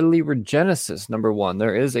X-23 Deadly Regenesis number 1,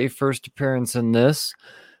 there is a first appearance in this,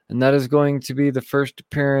 and that is going to be the first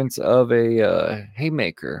appearance of a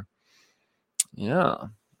Haymaker. Yeah,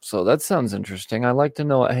 so that sounds interesting. I'd like to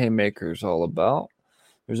know what Haymaker is all about.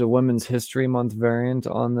 There's a Women's History Month variant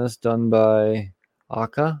on this done by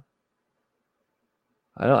Aka.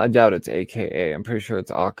 I doubt it's AKA. I'm pretty sure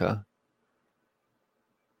it's Aka.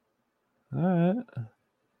 All right.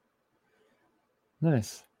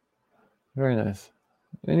 Nice. Very nice.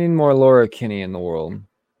 We need more Laura Kinney in the world.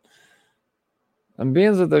 And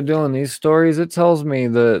being that they're doing these stories, it tells me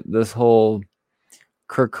that this whole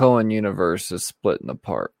Krakoan universe is splitting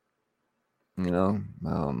apart. You know?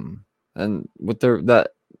 And with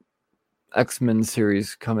that X-Men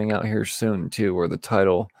series coming out here soon, too, where the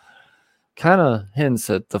title kind of hints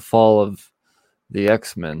at the fall of the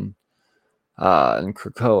X-Men in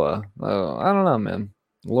Krakoa. I don't know, man.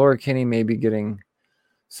 Laura Kinney may be getting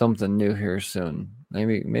something new here soon.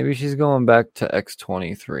 Maybe she's going back to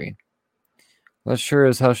X-23. That sure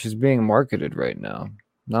is how she's being marketed right now.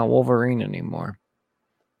 Not Wolverine anymore.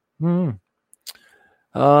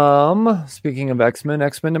 Speaking of X-Men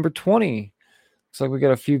number 20. Looks like we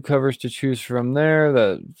got a few covers to choose from there.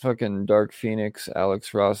 The fucking Dark Phoenix,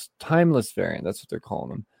 Alex Ross, Timeless variant. That's what they're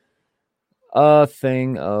calling him. A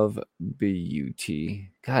thing of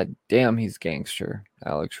beauty. God damn, he's gangster,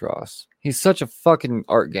 Alex Ross. He's such a fucking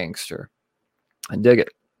art gangster. I dig it.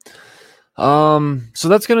 So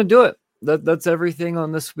that's gonna do it. That's everything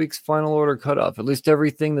on this week's final order cutoff. At least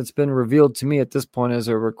everything that's been revealed to me at this point as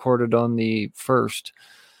I recorded on the 1st.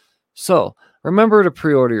 So remember to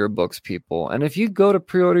pre-order your books, people. And if you go to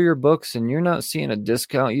pre-order your books and you're not seeing a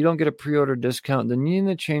discount, you don't get a pre-order discount, then you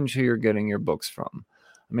need to change who you're getting your books from.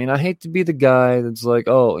 I mean, I hate to be the guy that's like,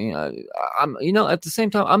 oh, at the same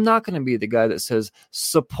time, I'm not going to be the guy that says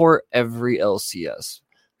support every LCS,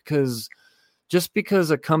 because just because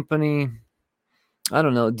a company, I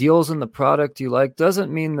don't know, deals in the product you like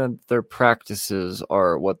doesn't mean that their practices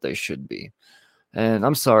are what they should be. And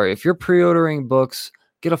I'm sorry, if you're pre-ordering books,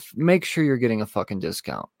 make sure you're getting a fucking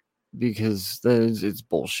discount, because it's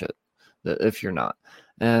bullshit if you're not.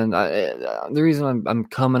 And the reason I'm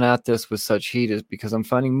coming at this with such heat is because I'm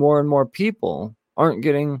finding more and more people aren't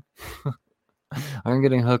getting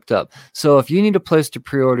hooked up. So if you need a place to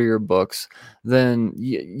pre-order your books, then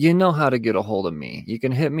you know how to get a hold of me. You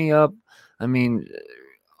can hit me up. I mean,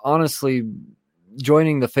 honestly,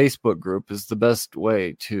 joining the Facebook group is the best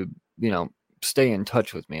way to, stay in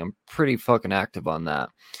touch with me. I'm pretty fucking active on that.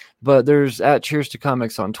 But there's at Cheers to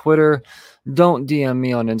Comics on Twitter. Don't DM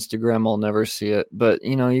me on Instagram. I'll never see it. But,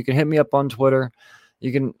 you can hit me up on Twitter.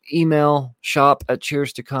 You can email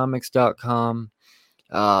shop@cheerstocomics.com.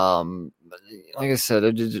 Like I said,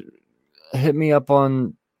 hit me up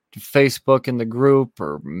on Facebook in the group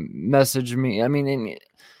or message me. I mean,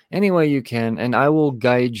 any way you can, and I will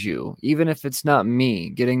guide you. Even if it's not me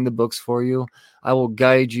getting the books for you, I will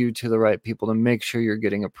guide you to the right people to make sure you're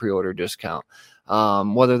getting a pre-order discount.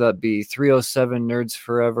 Whether that be 307 Nerds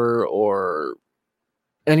Forever or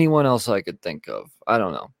anyone else I could think of. I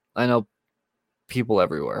don't know. I know people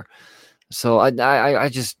everywhere. So I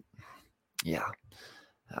just, yeah.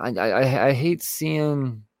 I hate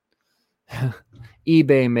seeing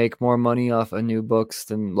eBay make more money off of new books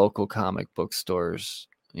than local comic book stores.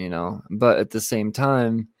 But at the same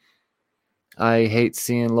time, I hate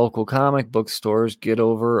seeing local comic book stores get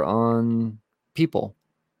over on people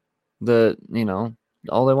that,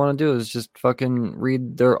 all they want to do is just fucking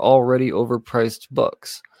read their already overpriced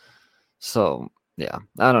books. So, yeah,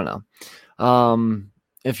 I don't know.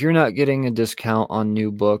 If you're not getting a discount on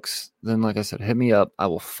new books, then like I said, hit me up. I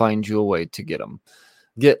will find you a way to get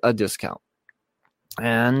a discount.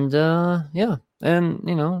 And, yeah. And,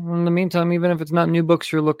 in the meantime, even if it's not new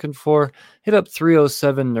books you're looking for, hit up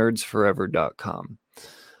 307nerdsforever.com.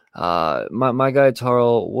 My guy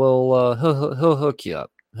Tarl will, he'll hook you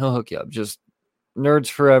up. He'll hook you up. Just Nerds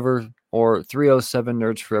Forever or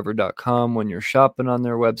 307nerdsforever.com. When you're shopping on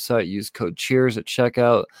their website, use code CHEERS at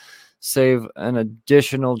checkout. Save an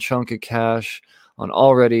additional chunk of cash on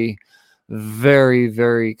already very,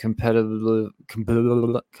 very competitively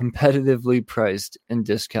priced and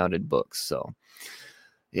discounted books. So,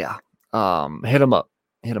 yeah, hit them up.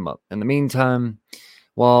 In the meantime,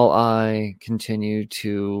 while I continue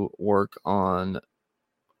to work on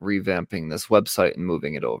revamping this website and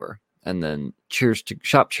moving it over, and then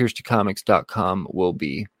shopcheerstocomics.com will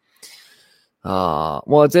be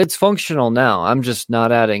it's functional now. I'm just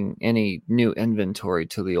not adding any new inventory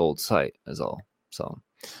to the old site is all. So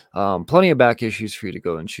plenty of back issues for you to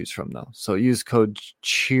go and choose from though. So use code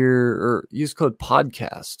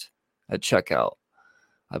podcast at checkout,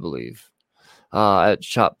 I believe, at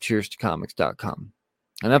shopcheerstocomics.com.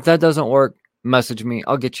 And if that doesn't work, message me.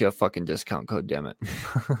 I'll get you a fucking discount code, damn it.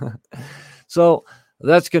 So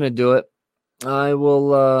that's going to do it. I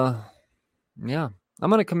will, I'm going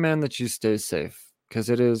to command that you stay safe because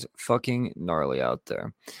it is fucking gnarly out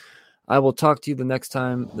there. I will talk to you the next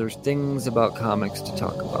time there's things about comics to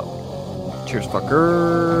talk about. Cheers, fuckers.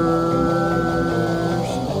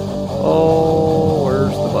 Oh,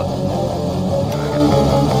 where's the button?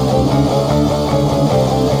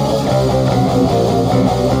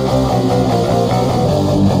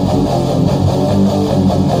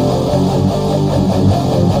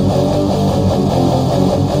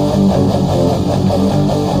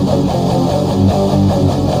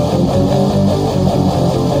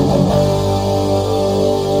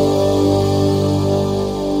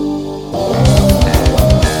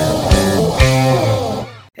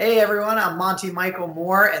 Hey everyone, I'm Monty Michael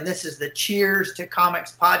Moore, and this is the Cheers to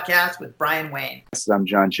Comics podcast with Brian Wayne. I'm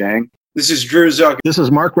John Chang. This is Drew Zuck. This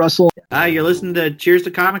is Mark Russell. You're listening to Cheers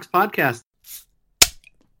to Comics podcast.